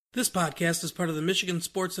This podcast is part of the Michigan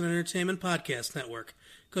Sports and Entertainment Podcast Network.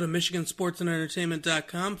 Go to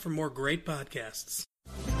michigansportsandentertainment.com for more great podcasts.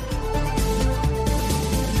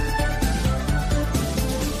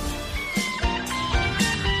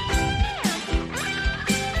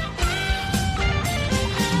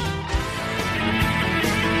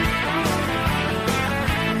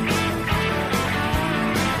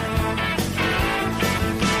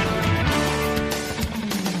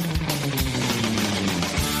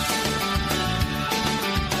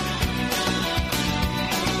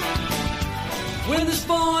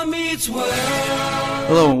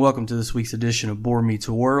 Hello and welcome to this week's edition of Boar Meets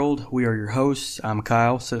World. We are your hosts. I'm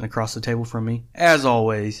Kyle. Sitting across the table from me, as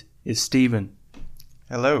always, is Steven.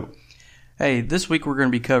 Hello. Hey, this week we're going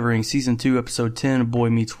to be covering Season 2, Episode 10 of Boy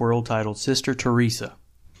Meets World, titled Sister Theresa.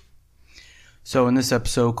 So in this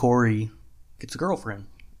episode, Cory gets a girlfriend.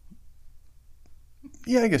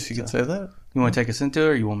 Yeah, I guess you could say that. You want to take us into it,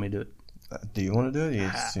 or you want me to do it? Do you want to do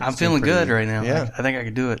it? I'm feeling good right now. Yeah. I think I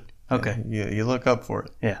could do it. Okay. Yeah, you look up for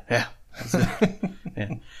it. Yeah. That's it.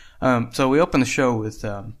 Yeah. So we open the show with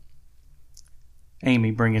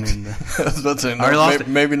Amy bringing in the... I was about to say, I lost it.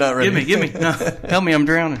 Maybe not ready. Give me. No, help me, I'm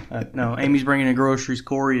drowning. No, Amy's bringing in groceries.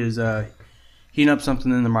 Cory is heating up something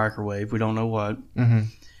in the microwave. We don't know what. Mm-hmm.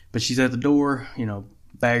 But she's at the door. You know,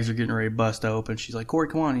 bags are getting ready to bust open. She's like, Cory,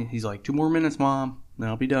 come on. He's like, 2 more minutes, Mom. Then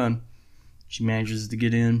I'll be done. She manages to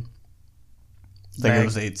get in. I think it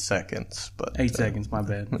was 8 seconds. But 8 seconds, my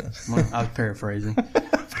bad. I was paraphrasing.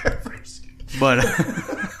 But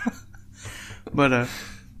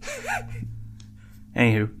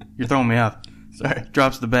anywho, you're throwing me off. Sorry.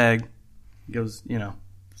 Drops the bag. Goes,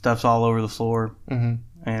 stuff's all over the floor.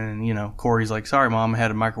 Mm-hmm. And, Cory's like, sorry, Mom, I had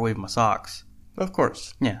to microwave my socks. Of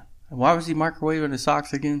course. Yeah. Why was he microwaving his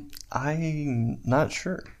socks again? I'm not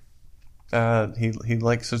sure. He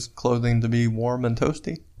likes his clothing to be warm and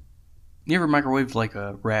toasty. You ever microwaved like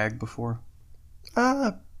a rag before?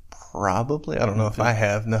 Probably. I don't know if I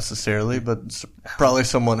have necessarily, but probably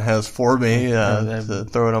someone has for me to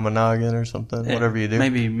throw it on my noggin or something. Yeah, whatever you do.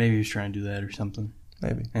 Maybe he was trying to do that or something.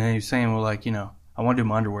 Maybe. And he was saying, well, like, I want to do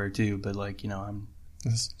my underwear too, but like, I'm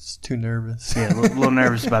just too nervous. Yeah, a little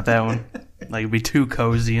nervous about that one. Like, it'd be too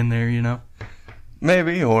cozy in there,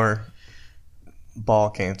 Maybe, or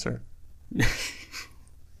ball cancer.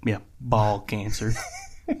 Yeah, ball cancer.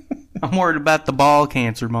 I'm worried about the ball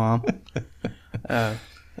cancer, Mom.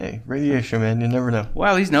 Hey, radiation, man. You never know.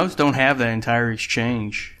 Well, these notes don't have that entire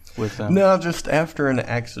exchange with them. No, just after an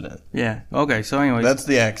accident. Yeah. Okay, so anyways. That's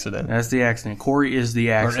the accident. That's the accident. Cory is the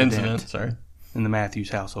accident. Or incident, sorry. In the Matthews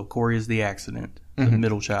household. Cory is the accident. Mm-hmm. The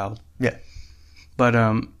middle child. Yeah. But,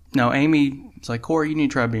 no, Amy's like, Cory, you need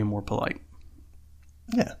to try being more polite.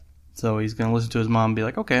 Yeah. So he's going to listen to his mom and be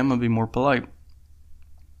like, okay, I'm going to be more polite.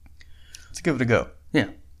 Let's give it a go. Yeah.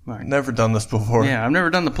 All right. Never done this before. Yeah, I've never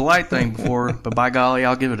done the polite thing before, but by golly,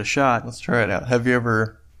 I'll give it a shot. Let's try it out. Have you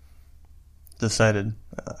ever decided,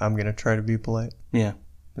 I'm going to try to be polite? Yeah.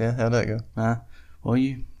 Yeah, how'd that go? Well,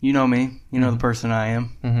 you know me. You know the person I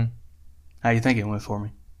am. Mm-hmm. How you think it went for me?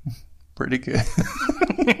 Pretty good.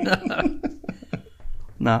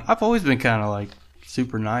 No, I've always been kind of like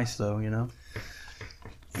super nice, though,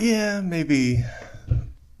 Yeah, maybe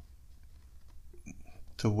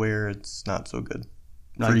to where it's not so good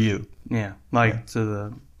for you. Yeah,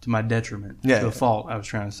 to my detriment. Yeah, to a fault, I was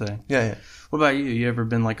trying to say. Yeah. What about you? You ever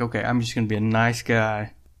been like, okay, I'm just going to be a nice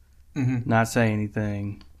guy, mm-hmm. not say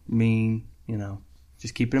anything mean,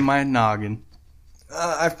 just keep it in my noggin?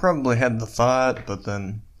 I've probably had the thought, but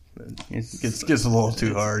then it gets a little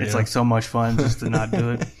too hard. It's like so much fun just to not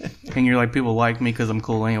do it. And you're like, people like me because I'm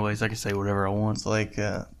cool anyways. I can say whatever I want. It's like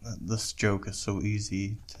this joke is so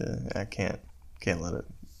easy I can't let it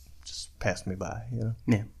just pass me by,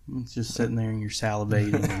 Yeah, it's just sitting there and you're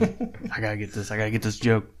salivating. And, I gotta get this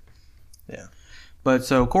joke. Yeah. But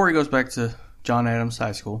so Cory goes back to John Adams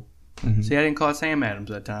High School. Mm-hmm. See, I didn't call it Sam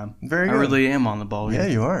Adams that time. Very good. I really am on the ball here. Yeah,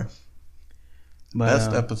 you are. But,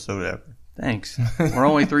 best episode ever. Thanks. We're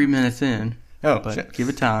only 3 minutes in. But shit. Give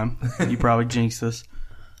it time. You probably jinxed us.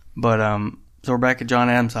 But so we're back at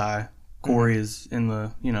John Adams High. Cory mm-hmm. is in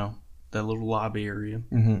the that little lobby area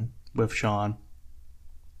mm-hmm. with Sean.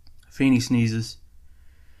 Feeney sneezes,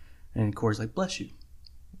 and Cory's like, "Bless you."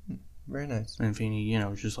 Very nice. And Feeney,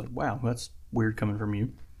 is just like, "Wow, that's weird coming from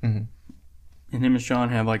you." Mm-hmm. And him and Sean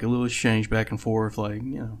have like a little exchange back and forth, like,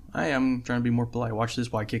 hey, I'm trying to be more polite. Watch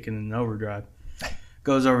this while kicking in overdrive.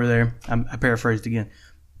 Goes over there. I paraphrased again,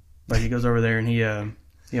 but he goes over there and he all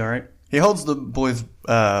right? He holds the boys'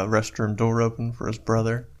 restroom door open for his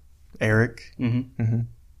brother, Eric. Mm-hmm. Mm-hmm.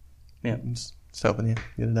 Yeah. Just helping you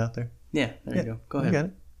get it out there. Yeah, there you go. Go ahead. You got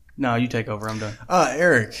it. No, you take over. I'm done.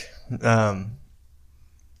 Eric, a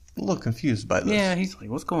little confused by this. Yeah, he's like,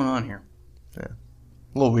 what's going on here? Yeah.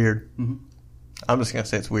 A little weird. Mm-hmm. I'm just going to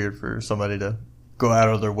say it's weird for somebody to go out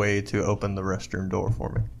of their way to open the restroom door for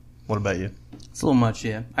me. What about you? It's a little much,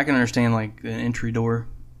 yeah. I can understand, like, an entry door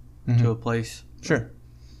to a place. Sure.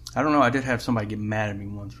 I don't know. I did have somebody get mad at me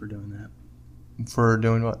once for doing that. For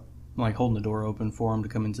doing what? Like, holding the door open for them to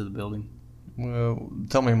come into the building. Well,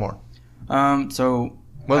 tell me more. So...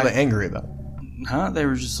 What are they angry about? They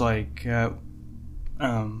were just like...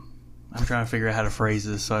 I'm trying to figure out how to phrase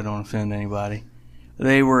this so I don't offend anybody.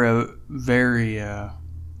 They were very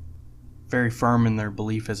firm in their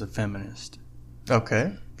belief as a feminist.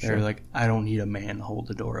 Okay. They were like, I don't need a man to hold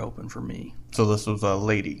the door open for me. So this was a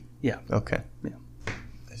lady? Yeah. Okay. Yeah.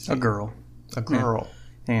 A girl. A girl.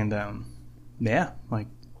 Yeah. And, like,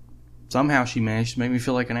 somehow she managed to make me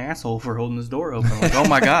feel like an asshole for holding this door open. Like, oh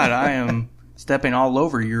my God, I am stepping all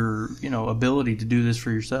over your, ability to do this for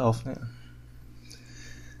yourself. Yeah.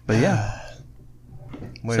 But yeah.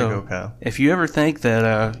 Way to go, Kyle. If you ever think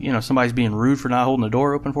that, somebody's being rude for not holding the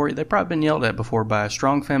door open for you, they've probably been yelled at before by a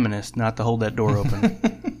strong feminist not to hold that door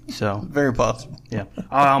open. So very possible. Yeah.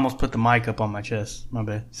 I almost put the mic up on my chest. My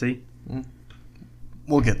bad. See?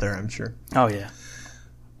 We'll get there, I'm sure. Oh, yeah.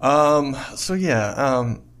 So,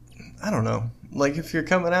 yeah. I don't know. Like, if you're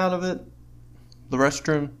coming out of it, the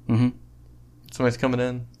restroom, somebody's coming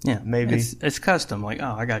in, maybe. It's custom. Like,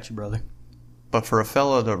 oh, I got you, brother. But for a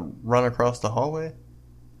fella to run across the hallway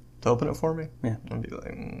to open it for me, I'd be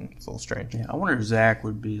like, it's a little strange. Yeah, I wonder if Zach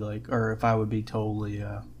would be like, or if I would be totally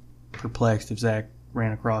perplexed if Zach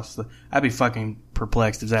ran across the. I'd be fucking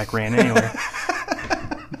perplexed if Zach ran anywhere.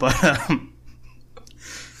 But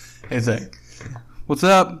hey Zach, what's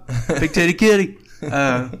up, big titty kitty?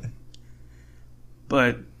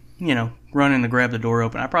 But running to grab the door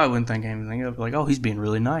open, I probably wouldn't think anything of it. Like, oh, he's being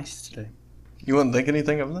really nice today. You wouldn't think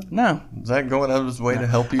anything of that? No. Is that going out of his way to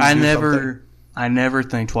help you? I never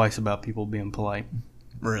think twice about people being polite.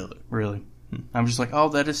 Really? I'm just like, oh,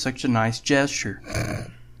 that is such a nice gesture.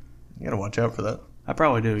 You gotta watch out for that. I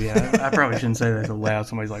probably do, yeah. I probably shouldn't say that so loud.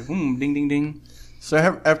 Somebody's like, ding, ding, ding. So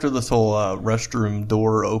after this whole restroom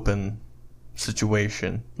door open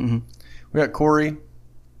situation, we got Cory,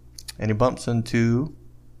 and he bumps into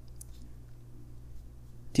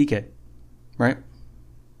TK, right?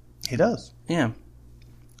 He does. Yeah.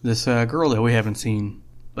 This girl that we haven't seen,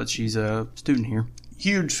 but she's a student here.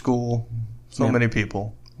 Huge school. So many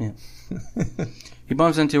people. Yeah. He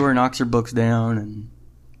bumps into her, knocks her books down, and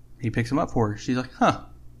he picks them up for her. She's like, huh.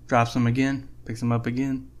 Drops them again, picks them up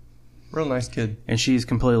again. Real nice kid. And she's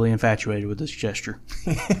completely infatuated with this gesture.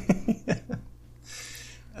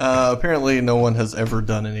 Apparently no one has ever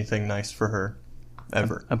done anything nice for her.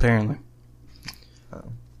 Ever. Apparently.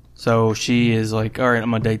 So she is like, all right, I'm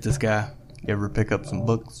going to date this guy. You ever pick up some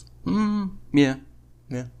books? Yeah.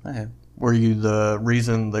 Yeah, I have. Were you the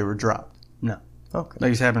reason they were dropped? No. Okay. They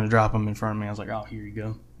just happened to drop them in front of me. I was like, oh, here you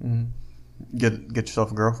go. Get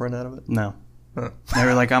yourself a girlfriend out of it? No. Huh. They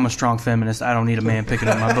were like, I'm a strong feminist. I don't need a man picking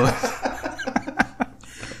up my books.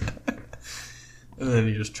 And then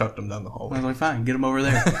you just chucked them down the hallway. I was like, fine, get them over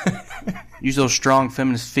there. Use those strong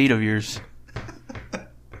feminist feet of yours.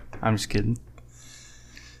 I'm just kidding.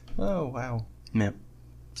 Oh, wow. Yep.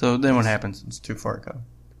 So then what happens? It's too far, Kyle.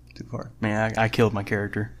 Too far. Man, I killed my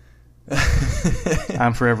character.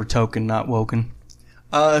 I'm forever token, not woken.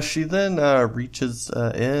 She then reaches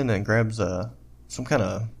in and grabs some kind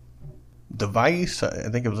of device. I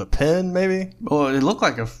think it was a pen, maybe? Well, it looked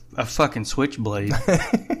like a fucking switchblade.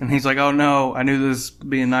 And he's like, oh no, I knew this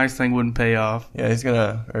being a nice thing wouldn't pay off. Yeah, she's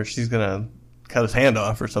gonna cut his hand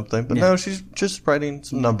off or something. But no, she's just writing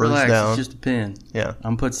some numbers down. It's just a pen. Yeah.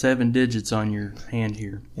 I'm put 7 digits on your hand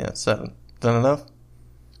here. Yeah, 7. Is that enough?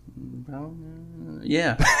 Well,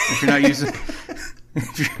 yeah. If you're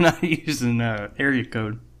not using area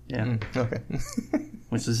code. Yeah. Okay.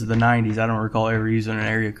 Which this is the 90s. I don't recall ever using an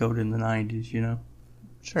area code in the 90s,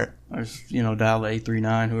 Sure. I just, dial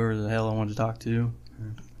 839, whoever the hell I wanted to talk to.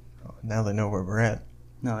 Oh, now they know where we're at.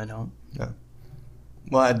 No, they don't. No.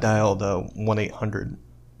 Well, I dialed 1-800.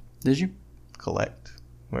 Did you? Collect.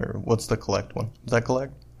 What's the collect one? Is that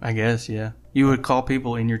collect? I guess, yeah. You would call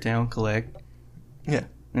people in your town, collect. Yeah.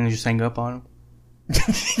 And you just hang up on them.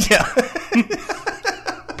 Yeah.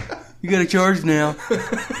 You got to charge now.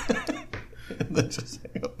 They just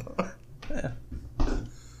hang up on them.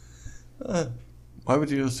 Yeah. Why would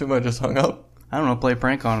you assume I just hung up? I don't know. Play a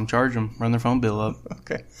prank on them. Charge them. Run their phone bill up.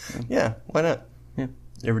 Okay. Yeah. Why not? Yeah.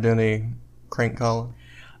 You ever do any crank calling?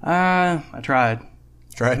 I tried.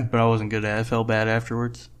 Tried? But I wasn't good at it. I felt bad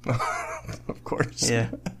afterwards. Of course. Yeah.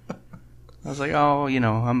 I was like, oh,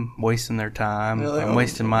 I'm wasting their time. Like, I'm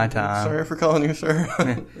wasting my time. Sorry for calling you, sir.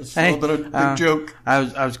 It's a little bit of a big joke. I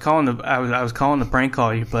was calling to prank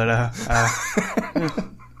call you, but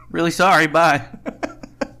really sorry. Bye.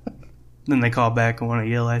 Then they call back and want to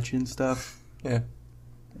yell at you and stuff. Yeah,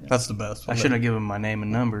 that's the best. I shouldn't have given them my name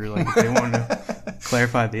and number. Like if they wanted to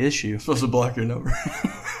clarify the issue. You're supposed to block your number.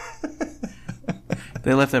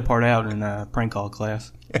 They left that part out in prank call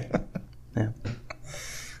class. Yeah.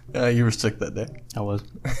 You were sick that day. I was.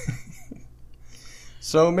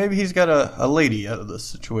 So maybe he's got a lady out of this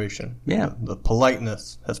situation. Yeah. The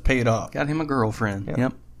politeness has paid off. Got him a girlfriend.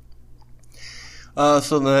 Yeah. Yep.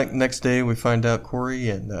 So the next day we find out Cory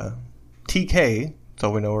and TK, that's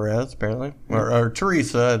all we know her as, apparently. Or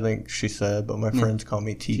Theresa, I think she said, but my friends call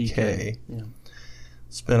me TK. Yeah.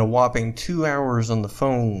 Spent a whopping 2 hours on the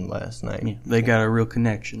phone last night. Yeah. They got a real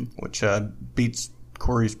connection. Which beats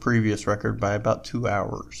Cory's previous record by about 2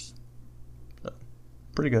 hours. So,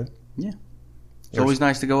 pretty good. Yeah. It's always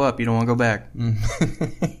nice to go up. You don't want to go back. You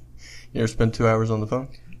ever spend 2 hours on the phone?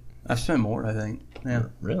 I've spent more, I think. Yeah.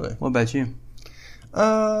 Really? What about you?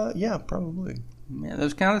 Yeah, probably. Yeah, that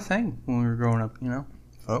was kind of the thing when we were growing up,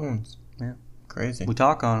 Phones. Yeah. Crazy. We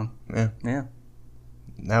talk on them. Yeah. Yeah.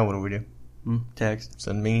 Now what do we do? Text.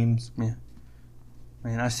 Send memes. Yeah.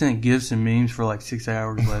 Man, I sent gifs and memes for like 6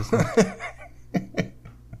 hours last night.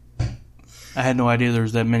 I had no idea there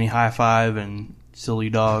was that many high five and silly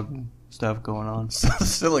dog stuff going on.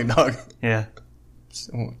 Silly dog. Yeah.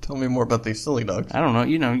 Tell me more about these silly dogs. I don't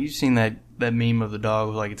know. You've seen that meme of the dog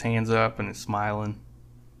with like its hands up and it's smiling.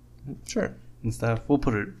 Sure. And stuff. We'll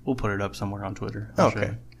put it up somewhere on Twitter.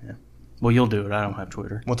 Okay. Yeah. Well, you'll do it. I don't have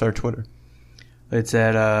Twitter. What's our Twitter? It's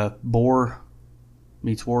at Boar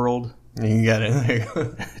Meets World. You got it. There you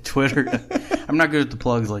go. Twitter. I'm not good at the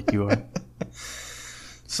plugs like you are.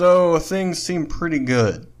 So things seem pretty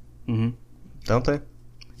good. Mm-hmm. Don't they?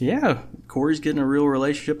 Yeah. Cory's getting a real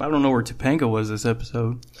relationship. I don't know where Topanga was this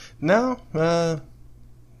episode. No.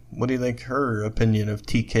 What do you think her opinion of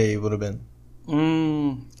TK would have been?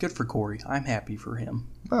 Good for Cory. I'm happy for him.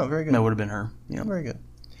 Oh, very good. That would have been her. Yeah, very good.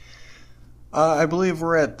 I believe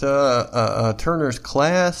we're at Turner's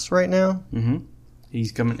class right now. Mm-hmm.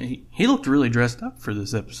 He's coming. He looked really dressed up for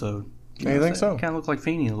this episode. You think so? Kind of looked like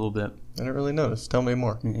Feeney a little bit. I didn't really notice. Tell me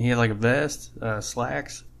more. He had like a vest,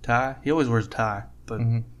 slacks, tie. He always wears a tie, but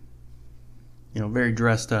very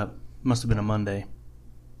dressed up. Must have been a Monday.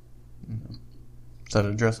 Is that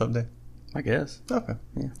a dress-up day? I guess. Okay.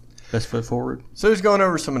 Yeah. Best foot forward. So he's going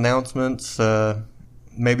over some announcements.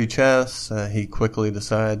 Maybe chess. He quickly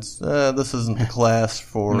decides this isn't the class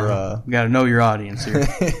for. No, you got to know your audience here.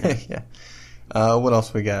 Yeah. What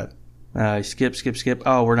else we got? Skip.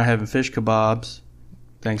 Oh, we're not having fish kebabs.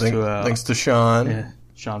 Thanks to Sean. Yeah.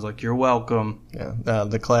 Sean's like, you're welcome. Yeah.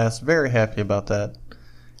 The class very happy about that.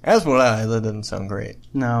 As would I. That didn't sound great.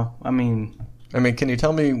 No, I mean, can you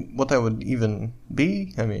tell me what that would even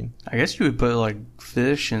be? I guess you would put like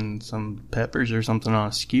fish and some peppers or something on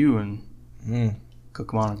a skew and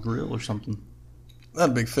cook them on a grill or something. Not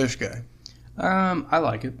a big fish guy. I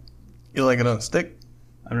like it. You like it on a stick?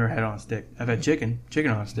 I've never had it on a stick. I've had chicken on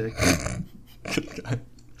a stick. Good guy.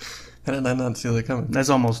 How did I not see that coming? That's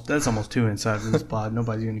almost 2 inside of this pod.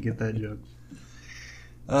 Nobody's gonna get that joke.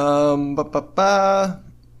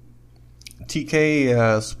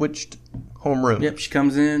 TK switched homeroom. Yep, she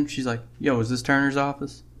comes in. She's like, "Yo, is this Turner's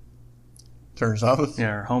office?" Turner's office?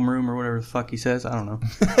 Yeah, or homeroom or whatever the fuck he says. I don't know.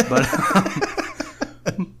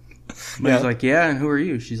 But he's like, "Yeah, and who are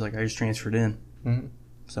you?" She's like, "I just transferred in." Mm-hmm.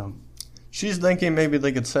 So she's thinking maybe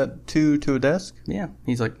they could set 2 to a desk. Yeah,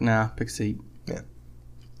 he's like, "Nah, pick a seat." Yeah.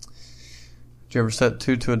 Did you ever set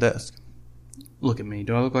 2 to a desk? Look at me.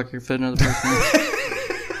 Do I look like you're fit another person?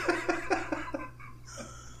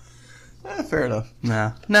 Fair enough.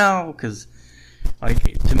 No, because like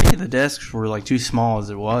to me the desks were like too small as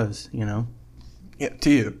it was, Yeah, to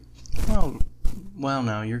you. Well,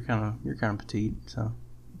 no, you're kind of petite, so.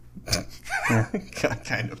 Yeah.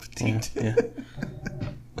 Kind of petite. Yeah.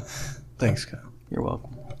 Thanks, Kyle. You're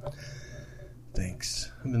welcome.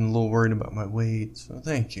 Thanks. I've been a little worried about my weight, so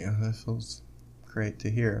thank you. That feels great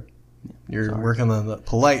to hear. Yeah, you're working on the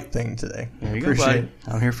polite thing today. There you go, buddy.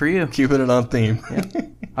 I'm here for you. Keeping it on theme. Yeah.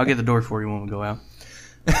 I'll get the door for you when we go out.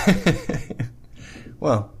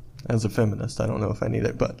 Well, as a feminist, I don't know if I need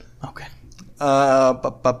it, but okay. Where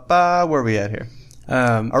are we at here?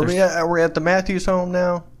 Are we at the Matthews home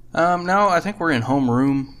now? No, I think we're in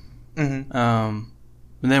homeroom. Mm-hmm.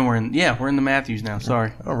 And then we're in the Matthews now.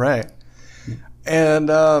 Sorry. All right. And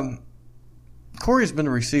Cory's been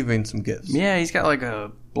receiving some gifts. Yeah, he's got like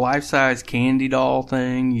a life-size candy doll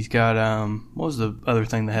thing. He's got, what was the other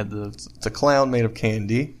thing that had the... It's a clown made of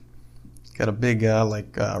candy. Got a big,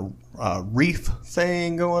 reef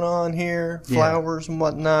thing going on here. Flowers and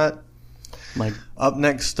whatnot. Like, up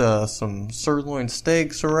next, some sirloin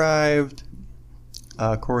steaks arrived.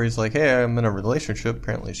 Cory's like, hey, I'm in a relationship.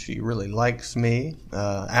 Apparently she really likes me.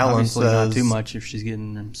 Alan obviously says... not too much if she's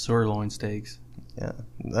getting them sirloin steaks. Yeah,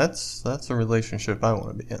 that's a relationship I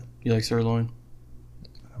want to be in. You like sirloin?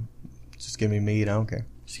 Just give me meat, I don't care.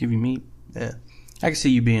 Just give you meat? Yeah. I can see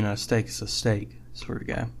you being a steak is a steak sort of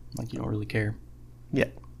guy. Like, you don't really care. Yeah.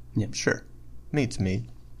 Yeah. Sure. Meat's meat.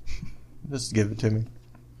 Just give it to me.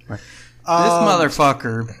 Right. This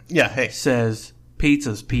motherfucker hey. says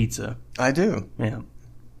pizza's pizza. I do. Yeah.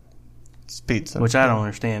 It's pizza. Which I don't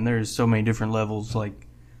understand. There's so many different levels. Like,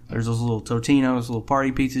 there's those little Totino's, little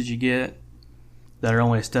party pizzas you get that are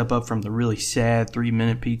only a step up from the really sad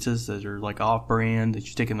 3-minute pizzas that are like off-brand that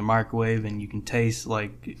you stick in the microwave and you can taste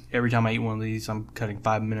like every time I eat one of these, I'm cutting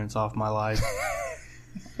 5 minutes off my life.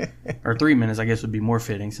 Or 3 minutes, I guess, would be more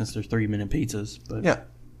fitting since there's 3-minute pizzas. But yeah.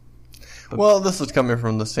 Well, this is coming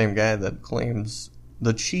from the same guy that claims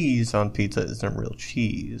the cheese on pizza isn't real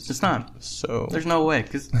cheese. It's not. So there's no way,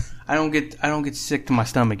 because I don't get sick to my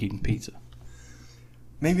stomach eating pizza.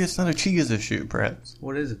 Maybe it's not a cheese issue, perhaps.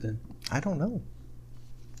 What is it then? I don't know.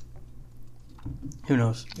 Who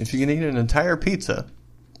knows? If you can eat an entire pizza,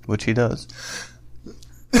 which he does.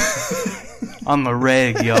 On the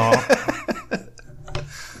reg, y'all.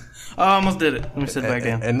 Oh, I almost did it. Let me sit back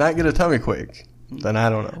down. And not get a tummy quake. Then I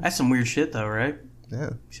don't know. That's some weird shit, though, right?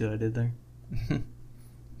 Yeah. See what I did there?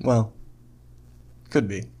 Well, could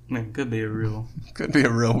be. Man, could be a real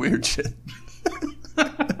weird shit.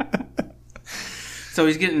 So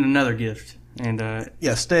he's getting another gift. And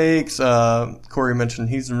steaks. Cory mentioned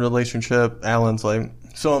he's in a relationship. Alan's like,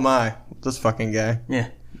 so am I. This fucking guy. Yeah.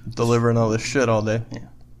 Delivering all this shit all day. Yeah.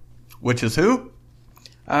 Which is who?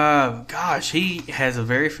 Gosh, he has a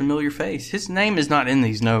very familiar face. His name is not in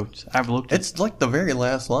these notes. I've looked at It's like the very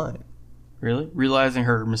last line. Really? Realizing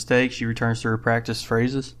her mistake, she returns to her practice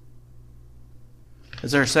phrases.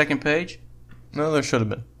 Is there a second page? No, there should have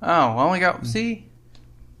been. Oh, I only got... See?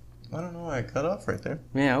 I don't know why I cut off right there.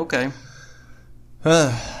 Yeah, okay.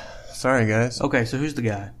 Sorry, guys. Okay, so who's the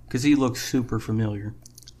guy? Because he looks super familiar.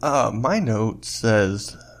 My note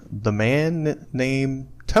says the man named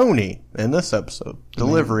Tony in this episode,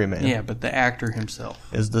 Delivery Man. Yeah, but the actor himself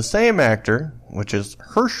is the same actor, which is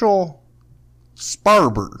Herschel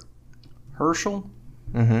Sparber. Herschel?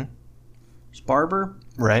 Mm-hmm. Sparber?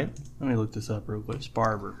 Right. Let me look this up real quick.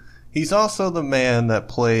 Sparber. He's also the man that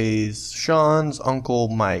plays Sean's Uncle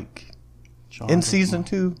Mike in season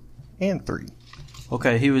 2 and 3.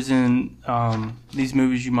 Okay, he was in these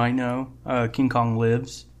movies you might know. King Kong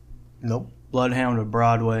Lives. Nope. Bloodhound of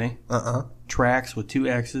Broadway. Uh-uh. Tracks with 2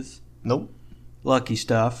 X's. Nope. Lucky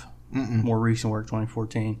Stuff. Mm-mm. More recent work,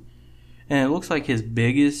 2014. And it looks like his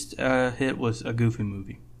biggest hit was a Goofy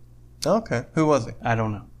movie. Okay. Who was he? I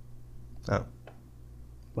don't know. Oh.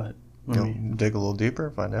 But let me dig a little deeper,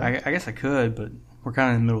 find out. I guess I could, but we're kind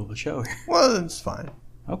of in the middle of the show here. Well, it's fine.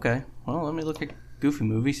 Okay. Well, let me look at Goofy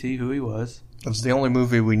movie, see who he was. It's the only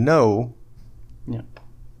movie we know. Yeah.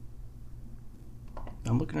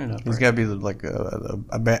 I'm looking it up. He's got to be like a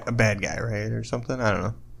bad guy, right? Or something? I don't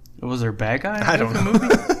know. Was there a bad guy in I don't know. Movie?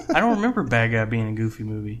 I don't remember bad guy being in a Goofy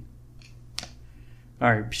movie.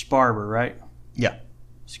 All right, Sparber, right? Yeah.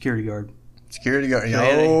 Security guard. Security guard.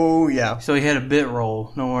 Oh, yeah. So he had a bit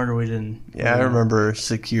role. No wonder we didn't. Yeah, I remember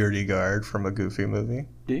security guard from a Goofy movie.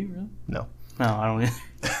 Do you really? No. No, I don't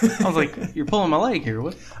either. I was like, you're pulling my leg here.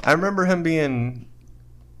 What? I remember him being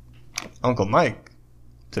Uncle Mike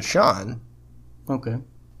to Sean. Okay.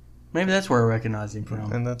 Maybe that's where I recognize him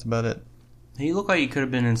from. And that's about it. He looked like he could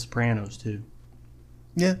have been in Sopranos, too.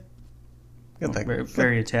 Yeah. Got that,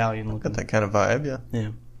 very Italian looking. Got that kind of vibe, yeah. Yeah.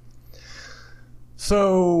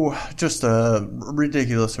 So, just a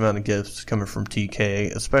ridiculous amount of gifts coming from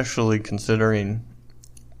TK, especially considering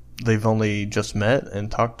they've only just met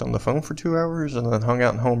and talked on the phone for 2 hours and then hung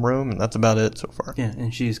out in homeroom, and that's about it so far. Yeah,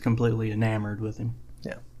 and she's completely enamored with him.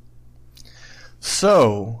 Yeah.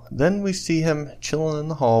 So, then we see him chilling in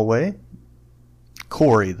the hallway.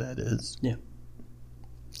 Cory, that is. Yeah.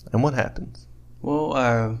 And what happens?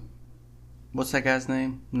 Well, what's that guy's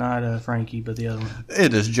name? Not Frankie, but the other one.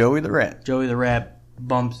 It is Joey the Rat. Joey the Rat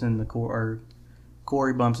bumps in the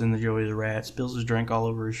Cory bumps into Joey the Rat, spills his drink all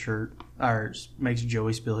over his shirt, or makes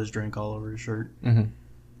Joey spill his drink all over his shirt. Mm-hmm.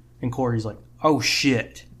 And Cory's like, "Oh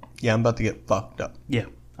shit! Yeah, I'm about to get fucked up. Yeah,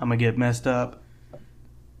 I'm gonna get messed up."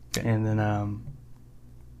 And then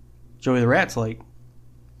Joey the Rat's like,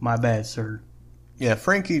 my bad, sir. Yeah,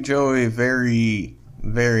 Frankie Joey, very,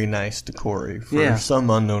 very nice to Cory for some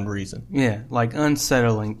unknown reason. Yeah, like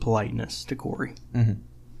unsettling politeness to Cory. Mm-hmm.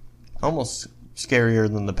 Almost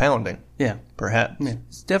scarier than the pounding. Yeah. Perhaps. Yeah,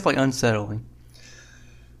 it's definitely unsettling.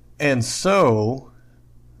 And so,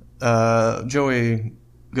 Joey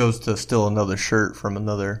goes to steal another shirt from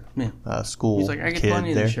another school. He's like, I get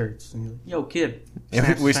plenty of these shirts. And he's like, yo, kid.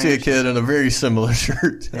 We see a kid in a very similar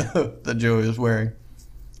shirt that Joey is wearing,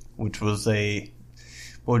 which was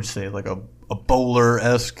what would you say, like a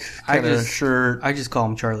bowler-esque kind of shirt. I just call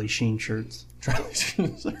them Charlie Sheen shirts. Charlie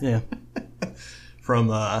Sheen shirts? Yeah. From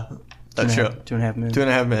that show. 2.5 Men.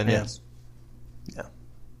 2.5 Men, yes. Yeah.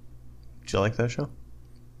 Did you like that show?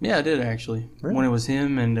 Yeah, I did, actually. Really? When it was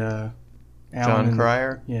him and Alan. John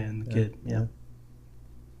Cryer? Yeah, and the kid, yeah.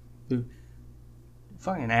 Dude,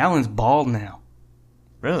 fucking Alan's bald now.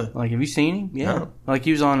 Really? Like, have you seen him? Yeah. No. Like,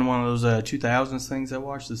 he was on one of those 2000s things I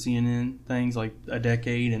watched, the CNN things, like a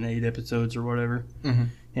decade and 8 episodes or whatever. Mm-hmm.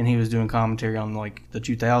 And he was doing commentary on, like, the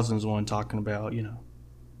 2000s one, talking about,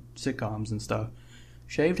 sitcoms and stuff.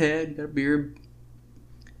 Shaved head, got a beard.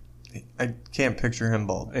 I can't picture him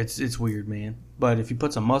bald. It's weird, man. But if he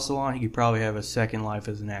put some muscle on, he could probably have a second life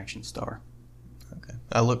as an action star. Okay.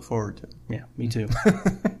 I look forward to it. Yeah, me too.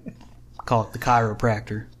 Call it the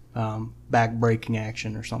chiropractor. Back-breaking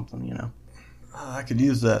action or something, I could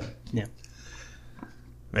use that. Yeah.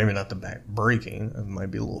 Maybe not the back-breaking. It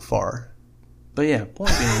might be a little far. But yeah,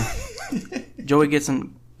 point being, Joey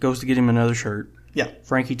goes to get him another shirt. Yeah.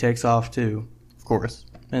 Frankie takes off too. Of course.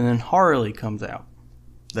 And then Harley comes out.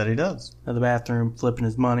 That he does. At the bathroom, flipping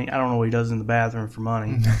his money. I don't know what he does in the bathroom for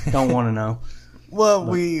money. Don't want to know. Well,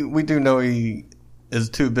 we do know he is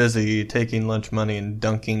too busy taking lunch money and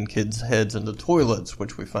dunking kids' heads into toilets,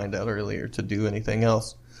 which we find out earlier, to do anything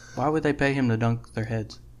else. Why would they pay him to dunk their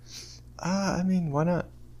heads? I mean, why not?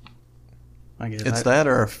 I guess it's that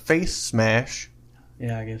or a face smash.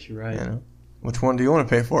 Yeah, I guess you're right. Which one do you want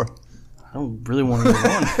to pay for? I don't really want either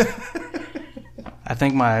one. I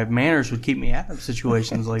think my manners would keep me out of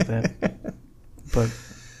situations like that.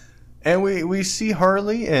 And we see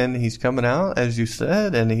Harley, and he's coming out, as you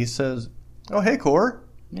said, and he says, "Oh, hey, Cor."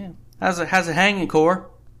 Yeah. How's it hanging, Cor?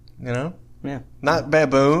 Yeah. Not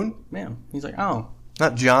Baboon. Yeah. He's like, oh.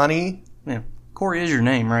 Not Johnny. Yeah. Cory is your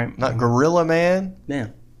name, right? Not Gorilla Man. Yeah.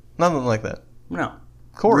 Nothing like that. No.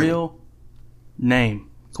 Cory. Real name.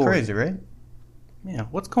 Cory. Crazy, right? Yeah.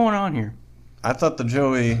 What's going on here? I thought the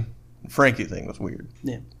Joey Frankie thing was weird.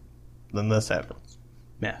 Yeah. Then this happens.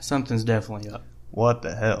 Yeah. Something's definitely up. What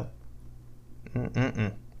the hell?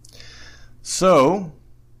 So,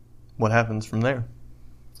 what happens from there?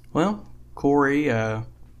 Well, Cory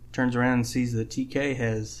turns around and sees that TK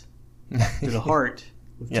has did a heart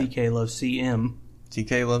with TK loves CM.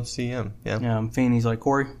 TK loves CM, yeah. Feeney's like,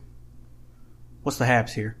 Cory, what's the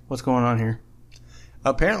haps here? What's going on here?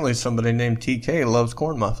 Apparently somebody named TK loves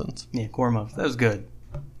corn muffins. Yeah, corn muffins. That was good.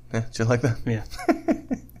 Yeah, did you like that? Yeah.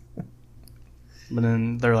 But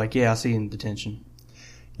then they're like, yeah, I'll see you in detention.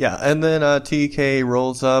 Yeah, and then TK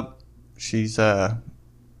rolls up. She's telling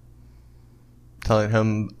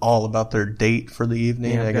him all about their date for the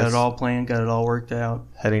evening. Yeah, got it all planned, got it all worked out.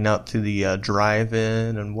 Heading out to the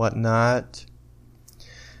drive-in and whatnot.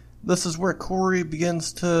 This is where Cory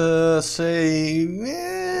begins to say,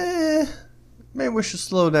 maybe we should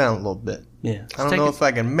slow down a little bit. Yeah. I don't know if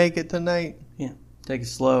I can make it tonight. Yeah, take it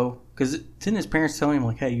slow. Because didn't his parents tell him,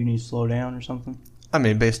 like, hey, you need to slow down or something? I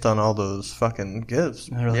mean, based on all those fucking gifts.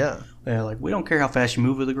 Yeah. They're like, we don't care how fast you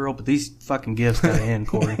move with a girl, but these fucking gifts gotta end,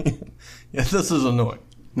 Cory. Yeah, this is annoying.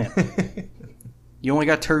 Yeah. You only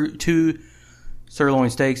got 2 sirloin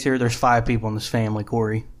steaks here. There's 5 people in this family,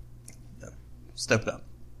 Cory. Yeah. Step it up.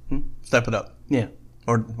 Step it up. Yeah.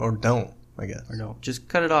 Or don't, I guess. Or don't. Just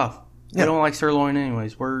cut it off. Yeah. We don't like sirloin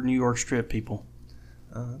anyways. We're New York strip people.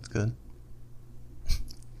 Oh, that's good.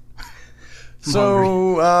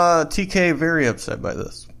 So, TK very upset by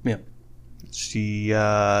this. Yeah. She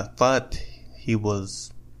thought he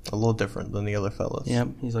was a little different than the other fellas. Yep.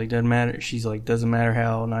 He's like, doesn't matter. She's like, doesn't matter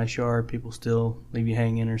how nice you are, people still leave you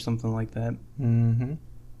hanging or something like that. Mm-hmm.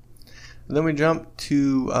 And then we jump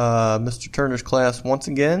to Mr. Turner's class once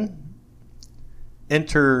again.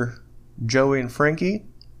 Enter Joey and Frankie.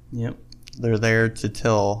 Yep. They're there to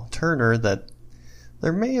tell Turner that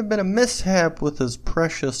there may have been a mishap with his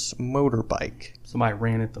precious motorbike. Somebody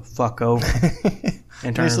ran it the fuck over.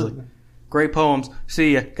 And Turner's like, great poems.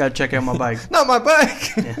 See ya. Gotta check out my bike. Not my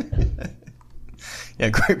bike! Yeah. Yeah,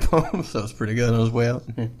 great poems. That was pretty good on his way out.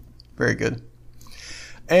 Yeah. Very good.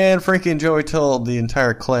 And Frankie and Joey told the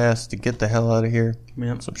entire class to get the hell out of here.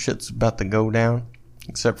 Yep. Some shit's about to go down.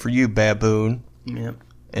 Except for you, baboon. Yep.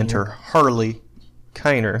 Enter Harley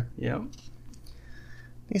Keiners. Yep.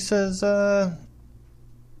 He says,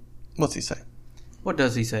 what's he say? What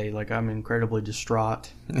does he say? Like, I'm incredibly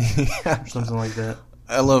distraught. Yeah. Or something like that.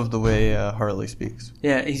 I love the way Harley speaks.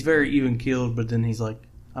 Yeah, he's very even-keeled, but then he's like,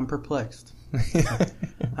 I'm perplexed.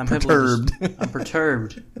 I'm Perturbed. I'm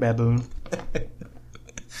perturbed, baboon.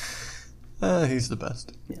 He's the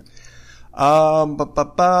best. Yeah.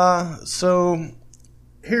 So,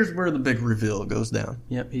 here's where the big reveal goes down.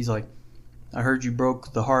 Yep, he's like, I heard you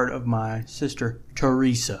broke the heart of my sister,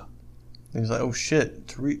 Theresa. He's like, oh shit,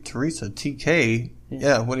 Theresa, TK.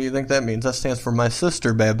 Yeah, what do you think that means? That stands for my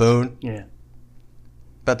sister, baboon. Yeah.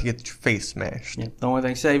 About to get your face smashed. Yeah. The only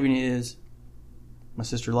thing saving you is my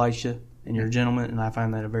sister likes you, and you're a gentleman, and I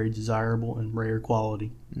find that a very desirable and rare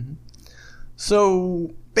quality. Mm-hmm.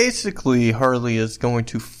 So, basically, Harley is going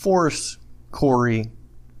to force Cory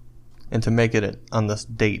into making it on this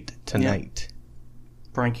date tonight.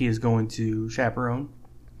 Yep. Frankie is going to chaperone.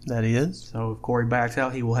 That he is. So if Cory backs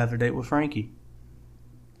out, he will have a date with Frankie.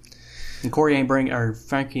 And Frankie ain't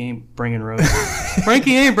bringing roses.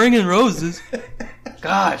 Frankie ain't bringing roses.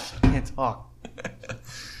 Gosh, I can't talk.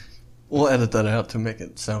 We'll edit that out to make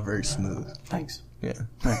it sound very smooth. Thanks. Yeah.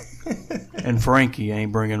 And Frankie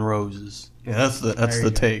ain't bringing roses. Yeah, that's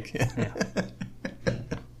the take. Yeah.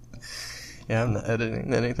 Yeah, I'm not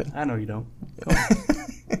editing anything. I know you don't. Go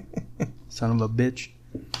on. Son of a bitch.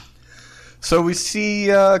 So we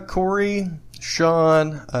see Cory,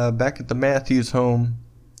 Sean, back at the Matthews home.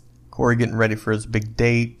 Cory getting ready for his big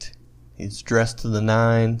date. He's dressed to the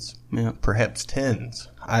nines, perhaps tens,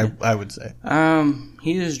 I would say.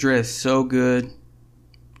 He is dressed so good.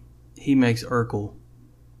 He makes Urkel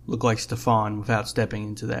look like Stefan without stepping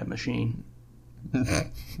into that machine.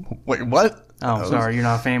 Wait, what? Oh, sorry, you're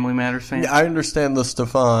not a Family Matters fan? Yeah, I understand the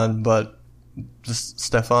Stefan, but just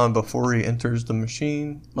Stefan before he enters the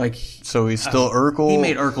machine? Like, so he's still Urkel? He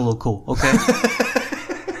made Urkel look cool, okay?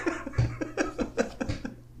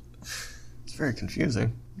 It's very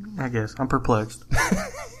confusing. I guess. I'm perplexed.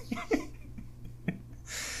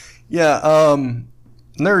 Yeah,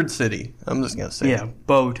 Nerd City. I'm just going to say. Yeah,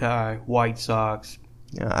 bow tie, white socks.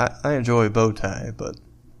 Yeah, I enjoy bow tie, but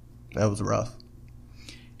that was rough.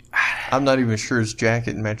 I'm not even sure his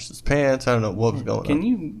jacket matched his pants. I don't know what was going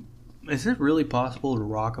on. Is it really possible to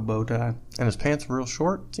rock a bow tie? And his pants were real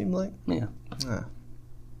short, it seemed like? Yeah.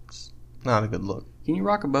 It's not a good look. Can you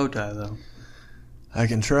rock a bow tie, though? I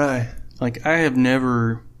can try. Like, I have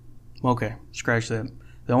never... Okay, scratch that.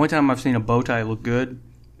 The only time I've seen a bow tie look good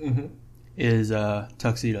is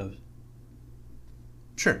tuxedos.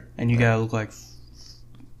 Sure. And you gotta look like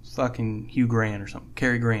fucking Hugh Grant or something.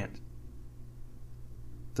 Cary Grant.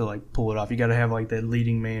 To, like, pull it off. You gotta have, like, that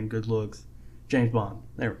leading man good looks. James Bond.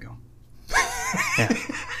 There we go. Yeah.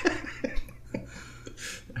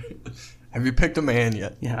 Have you picked a man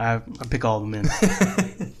yet? Yeah, I pick all the men.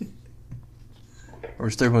 We're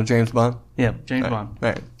sticking with James Bond? Yeah, James Bond.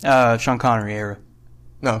 All right. Sean Connery era.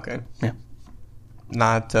 No, okay. Yeah.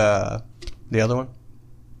 Not the other one?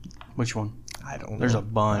 Which one? I don't know. There's a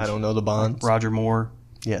bunch. I don't know the Bonds. Roger Moore.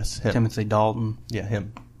 Yes, him. Timothy Dalton. Yeah,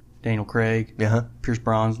 him. Daniel Craig. Uh-huh. Pierce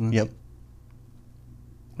Brosnan. Yep.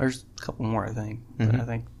 There's a couple more, I think. Mm-hmm. But I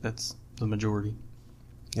think that's the majority.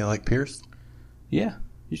 You like Pierce? Yeah,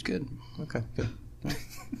 he's good. Okay, good.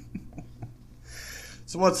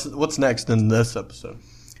 So what's next in this episode?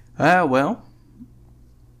 Well,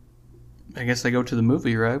 I guess they go to the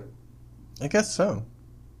movie, right? I guess so.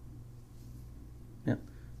 Yeah.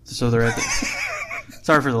 So they're at the...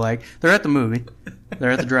 Sorry for the lag. They're at the movie.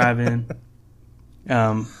 They're at the drive-in.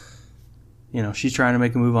 She's trying to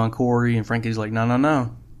make a move on Cory, and Frankie's like, no.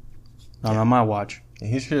 Not on my watch.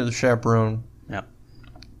 He's here to chaperone. Yep.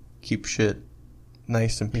 Keep shit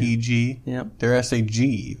nice and PG. Yep. Dare I say G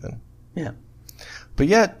even. Yeah. But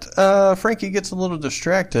yet, Frankie gets a little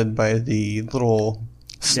distracted by the little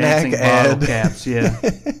snack Dancing ad. bottle caps, yeah.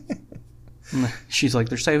 She's like,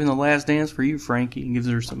 they're saving the last dance for you, Frankie, and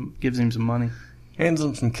gives him some money. Hands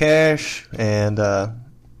him some cash, and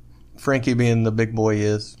Frankie, being the big boy he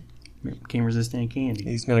is, Can't resist any candy.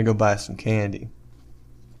 he's going to go buy some candy.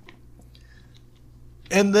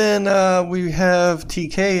 And then we have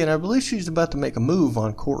TK, and I believe she's about to make a move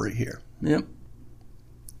on Cory here. Yep.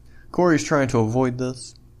 Cory's trying to avoid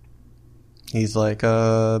this. He's like,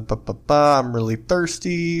 I'm really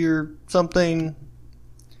thirsty or something.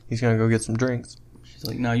 He's going to go get some drinks. She's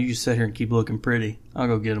like, no, you just sit here and keep looking pretty. I'll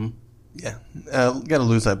go get them. Yeah. Got to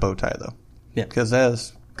lose that bow tie, though. Yeah. Because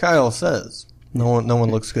as Kyle says, no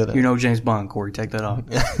one looks good at You know James Bond, Cory. Take that off.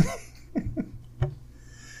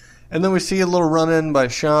 And then we see a little run-in by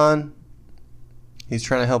Sean. He's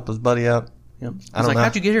trying to help his buddy out. Yep. I don't know.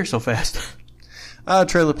 How'd you get here so fast?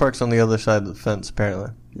 Trailer park's on the other side of the fence,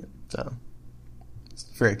 apparently. Yep. So, it's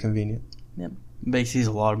very convenient. Yep. Bay sees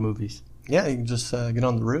a lot of movies. Yeah, you can just get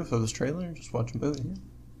on the roof of his trailer and just watch a movie. Yeah.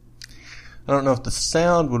 I don't know if the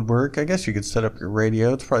sound would work. I guess you could set up your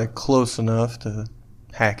radio. It's probably close enough to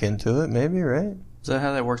hack into it, maybe, right? Is that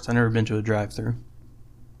how that works? I've never been to a drive-thru.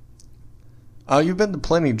 You've been to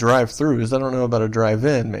plenty drive-thrus. I don't know about a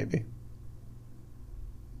drive-in, maybe.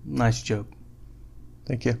 Nice joke.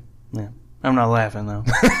 Thank you. Yeah. I'm not laughing, though.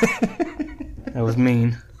 That was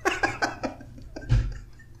mean.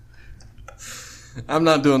 I'm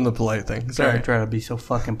not doing the polite thing. Sorry. I try to be so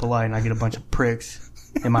fucking polite and I get a bunch of pricks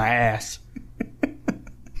in my ass.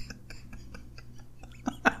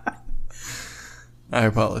 I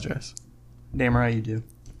apologize. Damn right you do.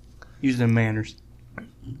 Use them manners.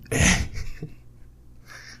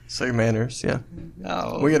 Say manners, yeah.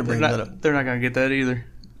 Oh, We got to bring that up. They're not going to get that either.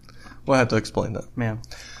 We'll have to explain that. Man.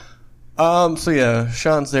 So yeah,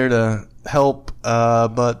 Sean's there to help,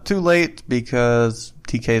 but too late because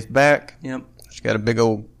TK's back. Yep. She got a big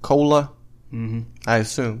old cola. Mm-hmm. I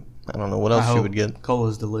assume. I don't know what else she would get.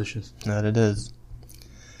 Cola's delicious. That it is.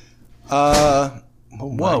 Oh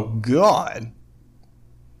my God.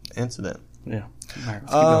 Incident. Yeah. All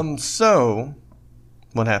right, so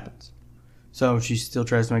what happens? So she still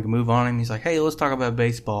tries to make a move on him. He's like, hey, let's talk about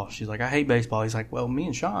baseball. She's like, I hate baseball. He's like, well, me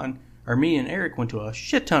and Eric went to a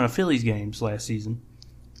shit ton of Phillies games last season.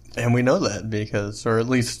 And we know that because, or at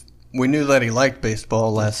least we knew that he liked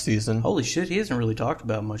baseball last season. Holy shit, he hasn't really talked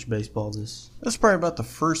about much baseball That's probably about the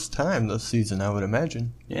first time this season, I would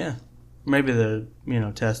imagine. Yeah. Maybe the,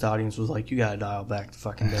 test audience was like, you gotta dial back the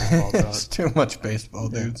fucking baseball talk. It's too much baseball,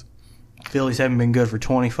 dudes. Phillies haven't been good for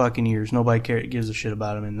 20 fucking years. Nobody gives a shit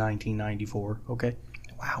about them in 1994, okay?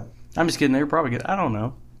 Wow. I'm just kidding. They were probably good. I don't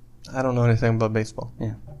know. I don't know anything about baseball.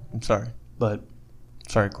 Yeah. I'm sorry. But.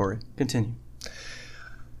 Sorry, Cory. Continue.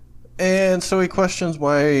 And so he questions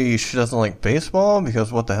why she doesn't like baseball,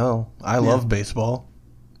 because what the hell? I love baseball.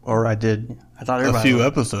 Or I did a few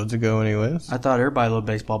episodes ago anyways. I thought everybody loved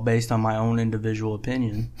baseball based on my own individual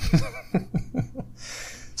opinion.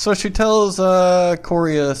 So she tells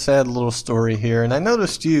Cory a sad little story here, and I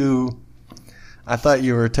noticed I thought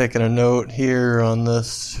you were taking a note here on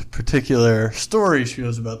this particular story she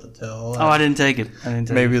was about to tell. I didn't take it.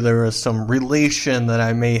 Maybe there was some relation that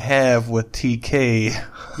I may have with TK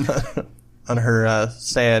on her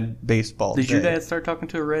sad baseball Did day. your dad start talking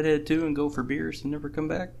to a redhead too and go for beers and never come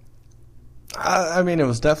back? I mean, it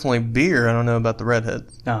was definitely beer. I don't know about the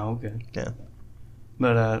redhead. Oh, okay. Yeah.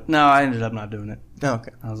 But, no, I ended up not doing it. Oh,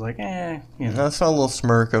 okay. I was like, I saw a little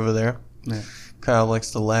smirk over there. Yeah. Kyle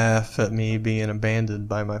likes to laugh at me being abandoned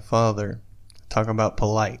by my father. Talk about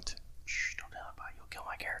polite. Shh, don't tell anybody. You'll kill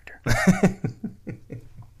my character.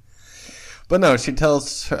 But no, she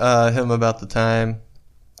tells him about the time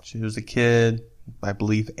she was a kid, I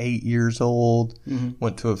believe 8 years old,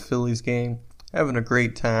 went to a Phillies game, having a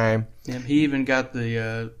great time. Yeah, he even got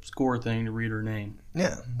the score thing to read her name.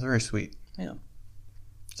 Yeah, very sweet. Yeah.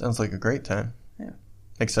 Sounds like a great time. Yeah.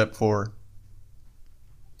 Except for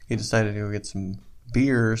he decided to go get some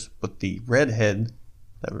beers with the redhead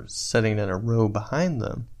that was sitting in a row behind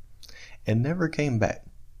them and never came back.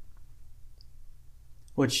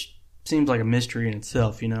 Which seems like a mystery in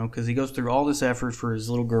itself, because he goes through all this effort for his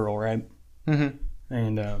little girl, right? Mm-hmm.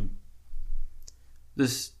 And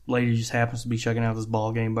this lady just happens to be checking out this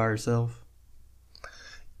ball game by herself.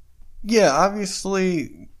 Yeah,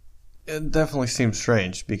 obviously, it definitely seems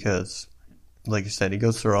strange because, like you said, he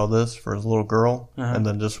goes through all this for his little girl, and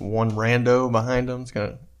then just one rando behind him is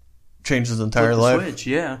going to change his entire life. Switch,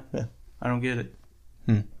 yeah. I don't get it.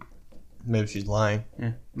 Maybe she's lying.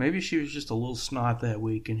 Yeah. Maybe she was just a little snot that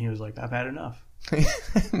week, and he was like, I've had enough.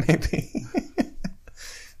 Maybe.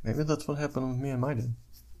 Maybe that's what happened with me and my dad.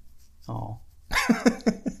 Oh.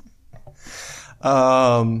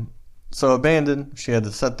 So abandoned. She had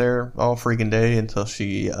to sit there all freaking day until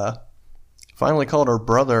she finally called her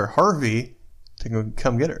brother Harvey to go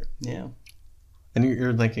come get her. Yeah. And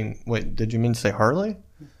you're thinking, wait, did you mean to say Harley?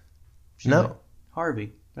 No. Like,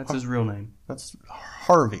 Harvey. That's his real name. That's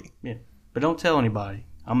Harvey. Yeah. But don't tell anybody.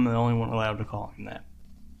 I'm the only one allowed to call him that.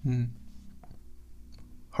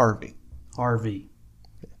 Harvey. Harvey.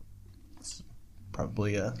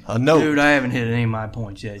 Probably a note. Dude, I haven't hit any of my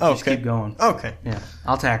points yet. Just keep going. Okay. Yeah.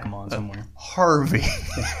 I'll tack them on somewhere. Harvey.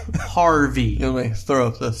 Harvey. Let me throw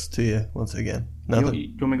up this to you once again. Nothing.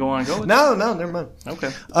 You want me to go on and go with No, never mind.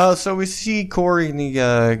 Okay. So we see Cory and he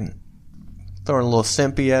throwing a little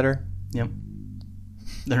simpy at her. Yep.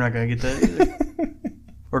 They're not going to get that either.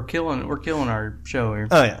 We're killing our show here.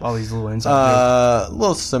 Oh, yeah. All these little inside jokes. A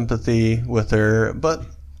little sympathy with her, but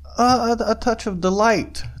a touch of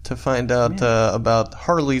delight to find out about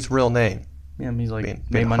Harley's real name. Yeah, he's like,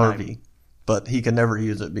 being my Harvey. name. But he could never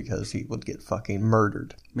use it because he would get fucking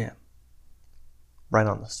murdered. Yeah. Right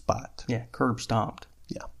on the spot. Yeah, curb stomped.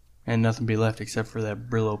 Yeah. And nothing be left except for that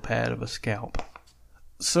Brillo pad of a scalp.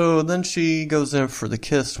 So then she goes in for the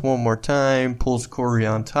kiss one more time, pulls Cory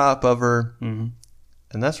on top of her. Mm-hmm.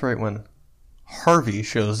 And that's right when Harvey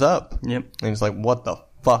shows up. Yep. And he's like, what the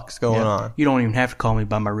fuck's going on? You don't even have to call me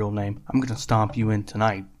by my real name. I'm going to stomp you in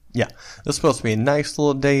tonight. Yeah. This is supposed to be a nice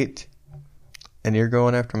little date. And you're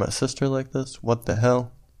going after my sister like this? What the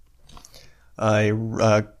hell?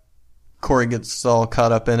 Cory gets all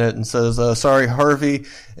caught up in it and says, sorry, Harvey,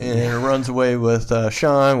 and runs away with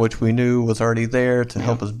Sean, which we knew was already there to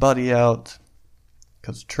help his buddy out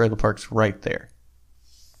because the trailer park's right there.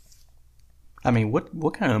 I mean,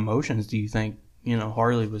 what kind of emotions do you think,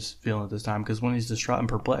 Harley was feeling at this time? Because when he's distraught and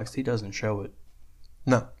perplexed, he doesn't show it.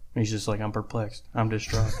 No. He's just like, I'm perplexed. I'm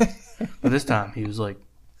distraught. But this time, he was like,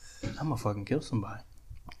 I'm going to fucking kill somebody.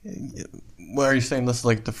 Well, are you saying this is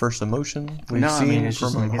like the first emotion we've no, seen I mean, it's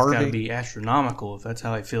just from like, Harvey? it's got to be astronomical if that's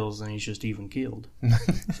how he feels, then he's just even keeled.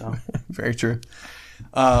 So. Very true.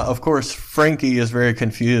 Of course, Frankie is very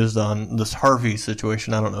confused on this Harvey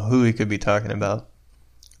situation. I don't know who he could be talking about.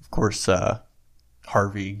 Of course,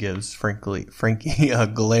 Harvey gives Frankie a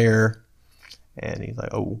glare, and he's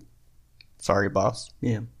like, oh, sorry, boss.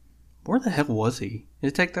 Yeah. Where the hell was he? Did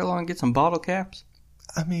it take that long to get some bottle caps?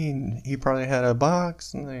 I mean, he probably had a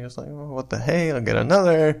box, and he was like, oh, what the hey, I'll get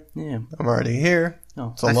another. Yeah. I'm already here.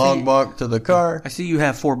 Oh, it's a long walk to the car. I see you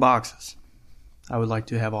have 4 boxes. I would like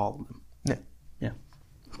to have all of them. Yeah. Yeah.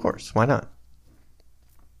 Of course. Why not?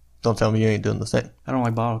 Don't tell me you ain't doing the same. I don't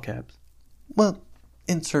like bottle caps. Well,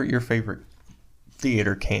 insert your favorite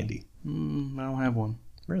theater candy. I don't have one.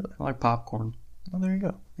 Really? I like popcorn. Well, there you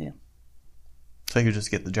go. Yeah. So you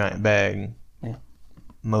just get the giant bag and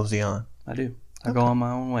mosey on. I do. I go on my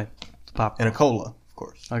own way. It's popcorn. And a cola, of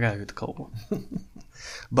course. I gotta get the cola.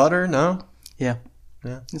 Butter? No? Yeah.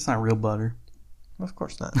 Yeah. It's not real butter. Of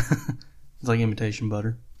course not. It's like imitation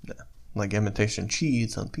butter. Yeah. Like imitation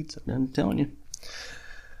cheese on pizza. I'm telling you.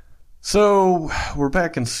 So, we're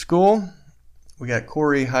back in school. We got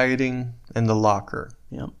Cory hiding in the locker.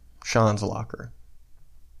 Yep. Sean's locker.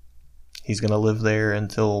 He's going to live there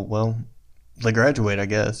until, well, they graduate, I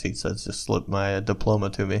guess. He says, just slip my diploma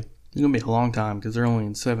to me. It's going to be a long time because they're only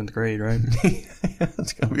in 7th grade, right?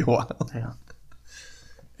 It's going to be a while. Yeah.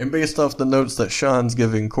 And based off the notes that Sean's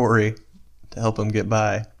giving Cory to help him get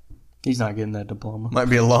by, he's not getting that diploma. might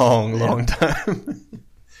be a long time.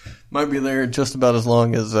 Might be there just about as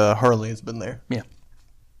long as Harley has been there. Yeah.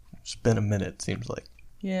 It's been a minute, seems like.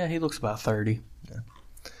 Yeah, he looks about 30.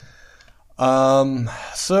 Yeah.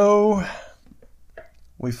 So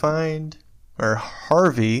we find, or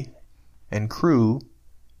Harvey and crew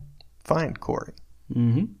find Cory.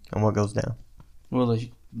 Mm-hmm. And what goes down? Well,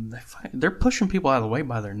 they're pushing people out of the way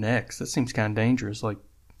by their necks. That seems kind of dangerous. Like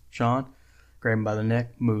Sean, grab him by the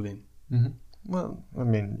neck, moving. Mm-hmm. Well, I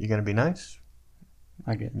mean, you gonna be nice?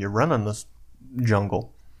 I guess. You're running this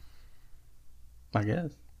jungle. I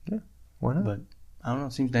guess. Yeah. Why not? But I don't know.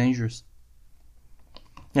 It seems dangerous.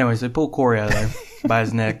 Anyways, they pull Cory out of there by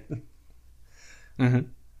his neck. Mm-hmm.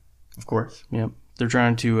 Of course. Yep. They're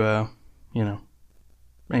trying to,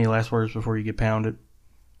 any last words before you get pounded?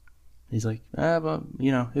 He's like, but,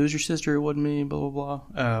 it was your sister, it wasn't me, blah, blah,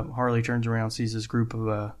 blah. Harley turns around, sees this group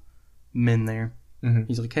of men there. Mm-hmm.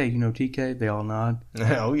 He's like, hey, you know TK? They all nod.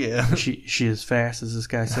 Oh, yeah. She as fast as this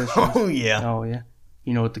guy says she is. Oh, yeah. Oh, yeah.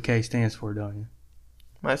 You know what the K stands for, don't you?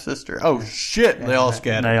 My sister. Oh, shit. They all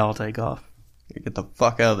scatter. They all take off. You get the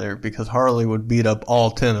fuck out of there because Harley would beat up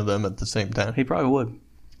all 10 of them at the same time. He probably would.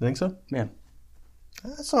 Think so? Yeah.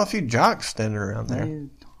 I saw a few jocks standing around there.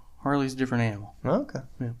 Harley's a different animal. Okay.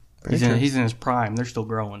 Yeah. Very He's in his prime. They're still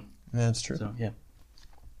growing. Yeah, that's true. So, yeah.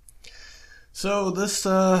 So this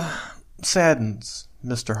saddens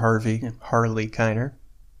Mr. Harvey, Yeah. Harley Keiners.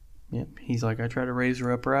 Yep. He's like, I try to raise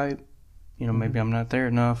her up right. Maybe I'm not there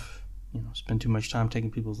enough. Spend too much time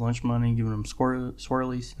taking people's lunch money, giving them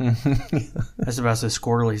swirlies. That's about to say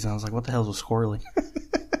squirrelies. And I was like, what the hell is a squirrely?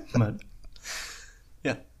 But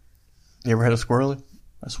yeah. You ever had a squirrely?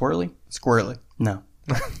 a swirly? Squirrely. No.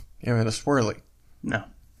 You ever had a swirly? No.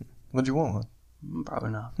 What'd you want?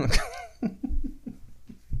 Probably not.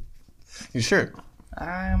 You sure?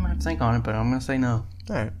 I'm going to think on it, but I'm going to say no.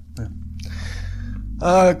 All right.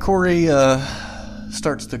 Yeah. Cory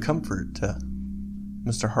starts to comfort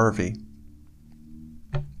Mr. Harvey.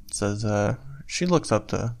 Says she looks up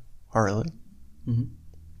to Harley. Mm-hmm.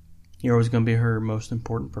 You're always going to be her most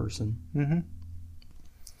important person. Mm-hmm.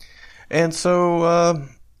 And so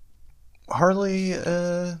Harley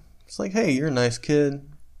is like, hey, you're a nice kid.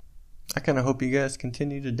 I kind of hope you guys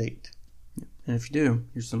continue to date. And if you do,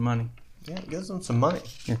 here's some money. Yeah, gives them some money.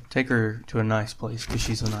 Yeah, take her to a nice place because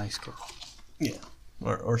she's a nice girl. Yeah,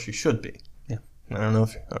 or she should be. Yeah, I don't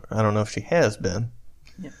know if she has been.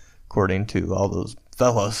 Yeah, according to all those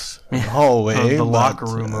fellas in the hallway, the locker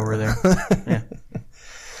room over there. Yeah,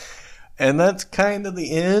 and that's kind of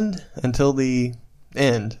the end until the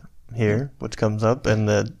end here, which comes up,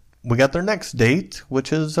 and we got their next date,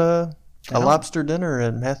 which is a lobster dinner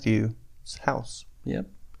at Matthew's house. Yep.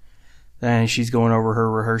 And she's going over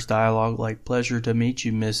her rehearsed dialogue like, pleasure to meet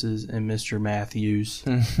you, Mrs. and Mr. Matthews.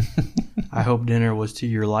 I hope dinner was to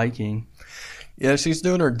your liking. Yeah, she's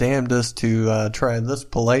doing her damnedest to try this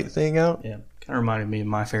polite thing out. Yeah, kind of reminded me of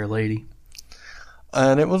My Fair Lady.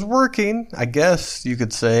 And it was working, I guess you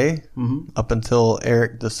could say, up until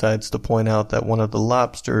Eric decides to point out that one of the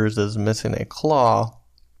lobsters is missing a claw.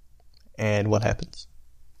 And what happens?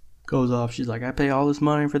 Goes off. She's like, I pay all this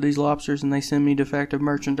money for these lobsters and they send me defective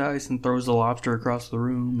merchandise, and throws the lobster across the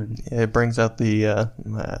room. And yeah, it brings out the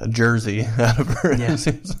jersey out of her. Yeah.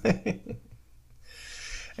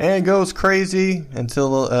 And goes crazy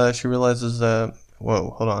until she realizes,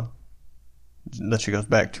 whoa, hold on. Then she goes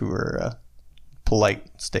back to her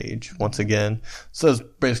polite stage once again. Says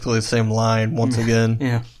basically the same line once again.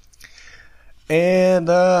 Yeah. And,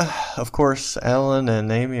 of course, Alan and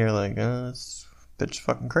Amy are like, this bitch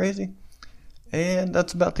fucking crazy. And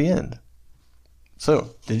that's about the end.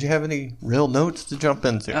 So, did you have any real notes to jump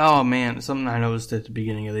into? Oh, man. Something I noticed at the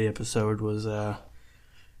beginning of the episode was,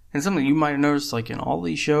 and something you might have noticed, like, in all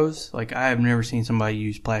these shows, like, I have never seen somebody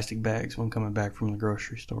use plastic bags when coming back from the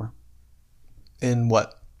grocery store. In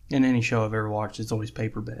what? In any show I've ever watched, it's always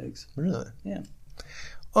paper bags. Really? Yeah.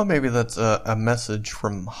 Well, maybe that's a message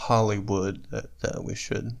from Hollywood that we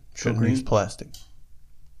shouldn't use plastic.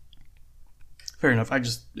 Fair enough.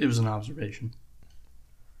 It was an observation.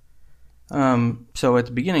 So at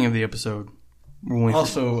the beginning of the episode,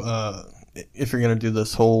 also, if you're going to do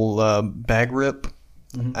this whole bag rip,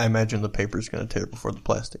 I imagine the paper's going to tear before the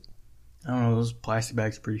plastic. I don't know, those plastic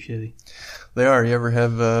bags are pretty shitty. They are. You ever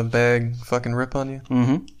have a bag fucking rip on you?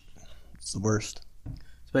 Mm-hmm. It's the worst.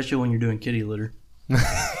 Especially when you're doing kitty litter.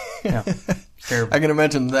 Yeah, it's terrible. I can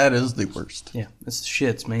imagine that is the worst. Yeah, it's the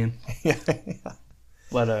shits, man. Yeah.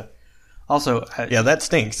 But also, yeah, that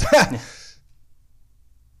stinks. Yeah.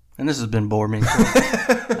 And this has been bore me.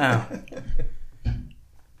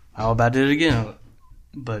 How about it again?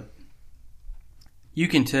 But you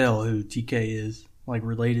can tell who TK is, like,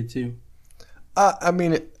 related to. I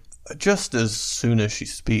mean, just as soon as she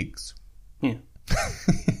speaks. Yeah.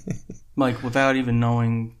 Like, without even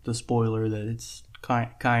knowing the spoiler that it's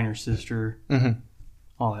Keiner's sister,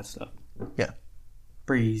 all that stuff. Yeah.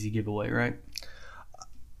 Pretty easy giveaway, right?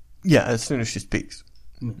 Yeah, as soon as she speaks.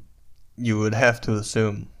 You would have to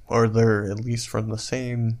assume, or they're at least from the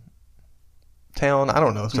same town. I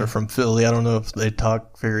don't know if they're from Philly. I don't know if they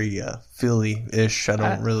talk very Philly-ish. I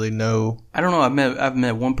don't really know. I don't know. I've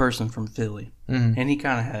met one person from Philly, and he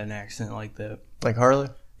kind of had an accent like that. Like Harley?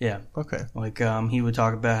 Yeah. Okay. Like, he would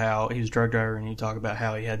talk about how he was a truck driver, and he'd talk about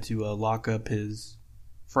how he had to lock up his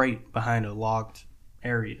freight behind a locked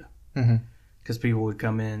area. Because people would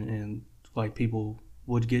come in, and, like, people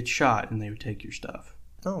would get shot, and they would take your stuff.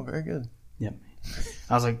 Oh, very good. Yep.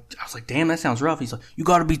 I was like, damn, that sounds rough. He's like, you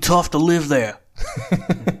got to be tough to live there.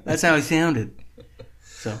 That's how he sounded.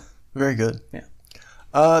 So. Very good.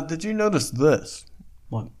 Yeah. Did you notice this?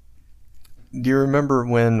 What? Do you remember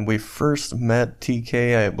when we first met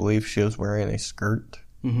TK? I believe she was wearing a skirt.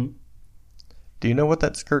 Mm-hmm. Do you know what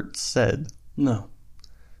that skirt said? No.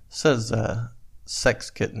 It says sex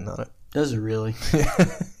kitten on it. Does it really?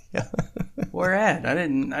 Yeah. Where at? I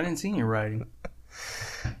didn't see any writing.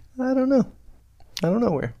 I don't know. I don't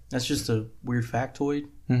know where. That's just a weird factoid?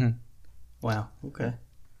 Wow. Okay.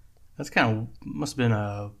 That's kind of, must have been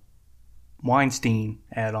a Weinstein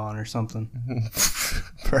add-on or something.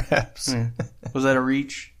 Perhaps. Yeah. Was that a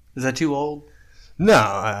reach? Is that too old?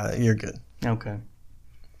 No, you're good. Okay.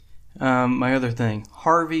 My other thing,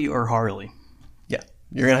 Harvey or Harley? Yeah.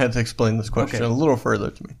 You're going to have to explain this question a little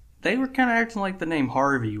further to me. They were kind of acting like the name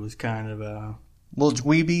Harvey was kind of a little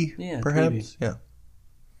dweeby, perhaps? Dweeby. Yeah.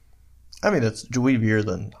 I mean, it's dweebier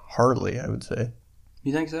than Harley, I would say.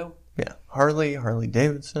 You think so? Yeah. Harley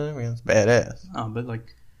Davidson, I mean, it's badass. Oh, but,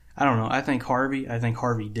 like, I don't know. I think Harvey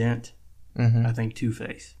Dent. I think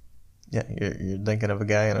Two-Face. Yeah, you're thinking of a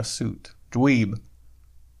guy in a suit. Dweeb.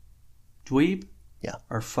 Dweeb? Yeah.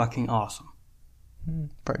 Are fucking awesome.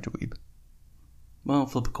 Probably dweeb. Well,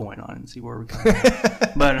 flip a coin on it and see where we go.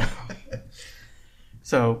 But,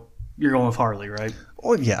 so, you're going with Harley, right?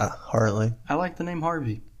 Well, yeah, Harley. I like the name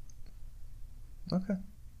Harvey. Okay.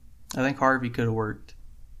 I think Harvey could have worked.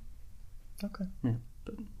 Okay. Yeah,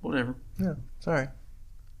 but whatever. Yeah, sorry.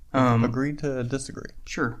 Agree to disagree.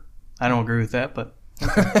 Sure. I don't agree with that, but...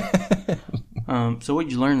 Okay. So what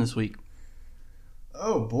did you learn this week?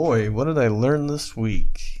 Oh, boy. What did I learn this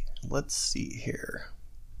week? Let's see here.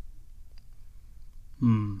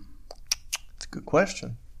 It's a good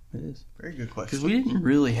question. It is. Very good question. Because we didn't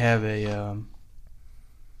really have a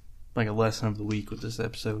lesson of the week with this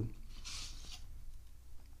episode.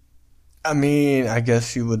 I mean, I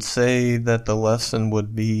guess you would say that the lesson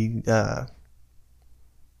would be...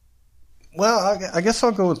 well, I guess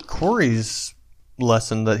I'll go with Cory's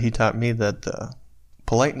lesson that he taught me, that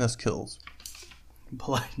politeness kills.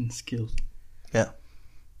 Politeness kills. Yeah.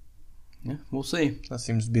 Yeah, we'll see. That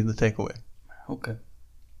seems to be the takeaway. Okay.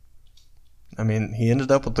 I mean, he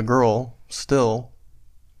ended up with the girl still.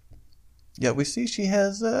 Yet we see she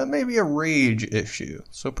has maybe a rage issue.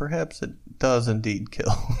 So perhaps it does indeed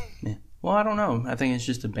kill. Yeah. Well, I don't know. I think it's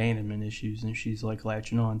just abandonment issues, and she's like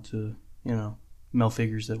latching on to, male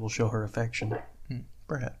figures that will show her affection.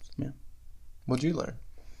 Perhaps. Yeah. What'd you learn?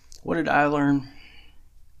 What did I learn?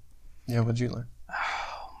 Yeah, what'd you learn?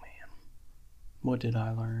 Oh, man. What did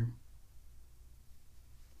I learn?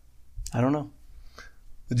 I don't know.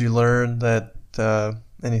 Did you learn that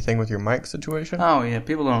anything with your mic situation? Oh, yeah.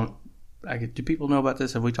 People don't... do people know about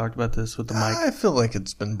this? Have we talked about this with the mic? I feel like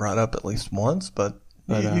it's been brought up at least once, but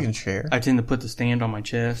you can share. I tend to put the stand on my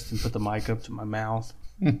chest and put the mic up to my mouth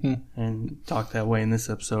and talk that way. In this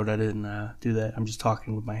episode, I didn't do that. I'm just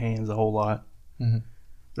talking with my hands a whole lot.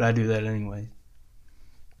 But I do that anyway.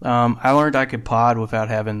 I learned I could pod without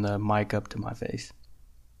having the mic up to my face.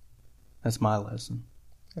 That's my lesson.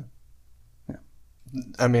 Yeah.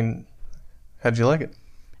 I mean, how'd you like it?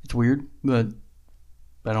 It's weird, but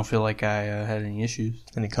I don't feel like I had any issues.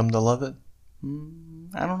 And you come to love it?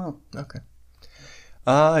 I don't know. Okay.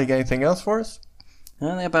 You got anything else for us?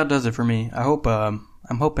 That about does it for me. I hope. I'm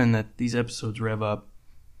hoping that these episodes rev up.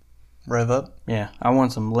 Rev up? Yeah, I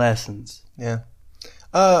want some lessons. Yeah.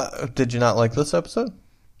 Did you not like this episode?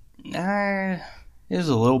 It was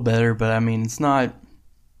a little better, but I mean, it's not.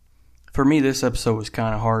 For me, this episode was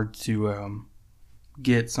kind of hard to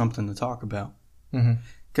get something to talk about.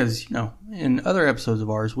 Because, in other episodes of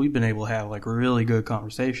ours, we've been able to have like really good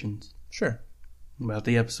conversations. Sure. About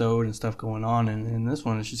the episode and stuff going on, and in this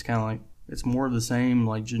one, it's just kind of like, it's more of the same,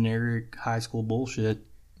 like, generic high school bullshit.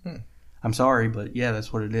 I'm sorry, but yeah,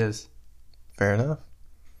 that's what it is. Fair enough.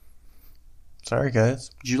 Sorry,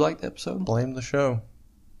 guys. Did you like the episode? Blame the show.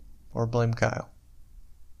 Or blame Kyle.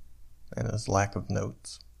 And his lack of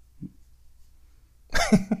notes.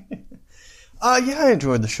 Yeah, I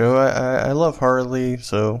enjoyed the show. I love Harley,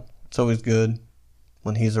 so it's always good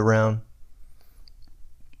when he's around.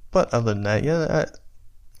 But other than that, yeah,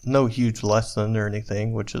 no huge lesson or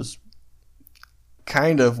anything, which is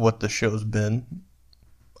kind of what the show's been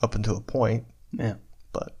up until a point. Yeah.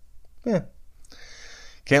 But, yeah.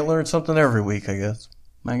 Can't learn something every week, I guess.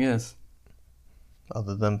 I guess.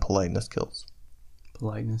 Other than politeness kills.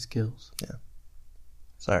 Politeness kills. Yeah.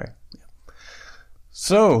 Sorry. Yeah.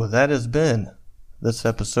 So, that has been this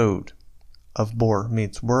episode of Boar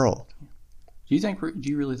Meets World. Do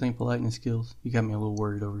you really think politeness kills? You got me a little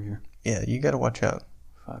worried over here. Yeah, you gotta watch out.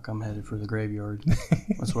 Fuck, I'm headed for the graveyard.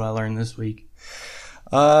 That's what I learned this week.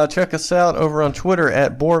 Check us out over on Twitter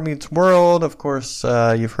at Boar Meets World. Of course,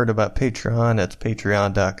 you've heard about Patreon. It's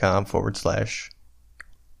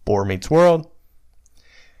patreon.com/Boar Meets World.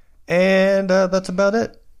 And that's about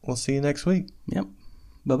it. We'll see you next week. Yep.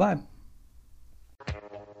 Bye-bye.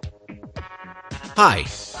 Hi,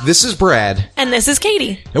 this is Brad. And this is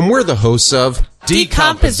Katie. And we're the hosts of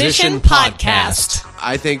Decomposition Podcast.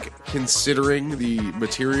 I think, considering the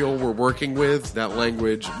material we're working with, that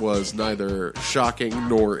language was neither shocking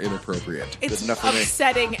nor inappropriate. It's enough for me.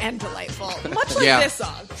 upsetting and delightful. Much like this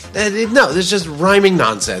song. No, this is just rhyming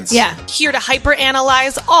nonsense. Yeah. Here to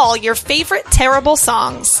hyperanalyze all your favorite terrible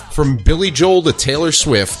songs. From Billy Joel to Taylor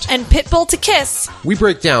Swift. And Pitbull to Kiss. We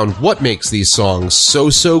break down what makes these songs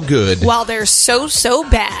so good. While they're so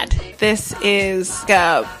bad. This is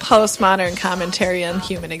a postmodern commentary on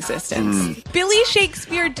human existence. Billy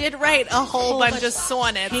Shakespeare did write a whole bunch of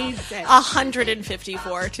sonnets.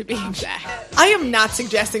 154 to be exact. I am not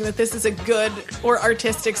suggesting that this is a good or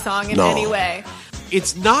artistic song in any way.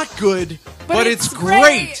 It's not good, but it's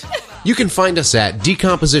great. You can find us at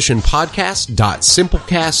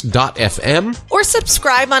decompositionpodcast.simplecast.fm. Or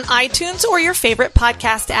subscribe on iTunes or your favorite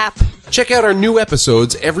podcast app. Check out our new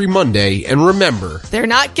episodes every Monday, and remember, They're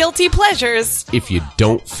not guilty pleasures. if you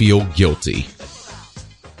don't feel guilty.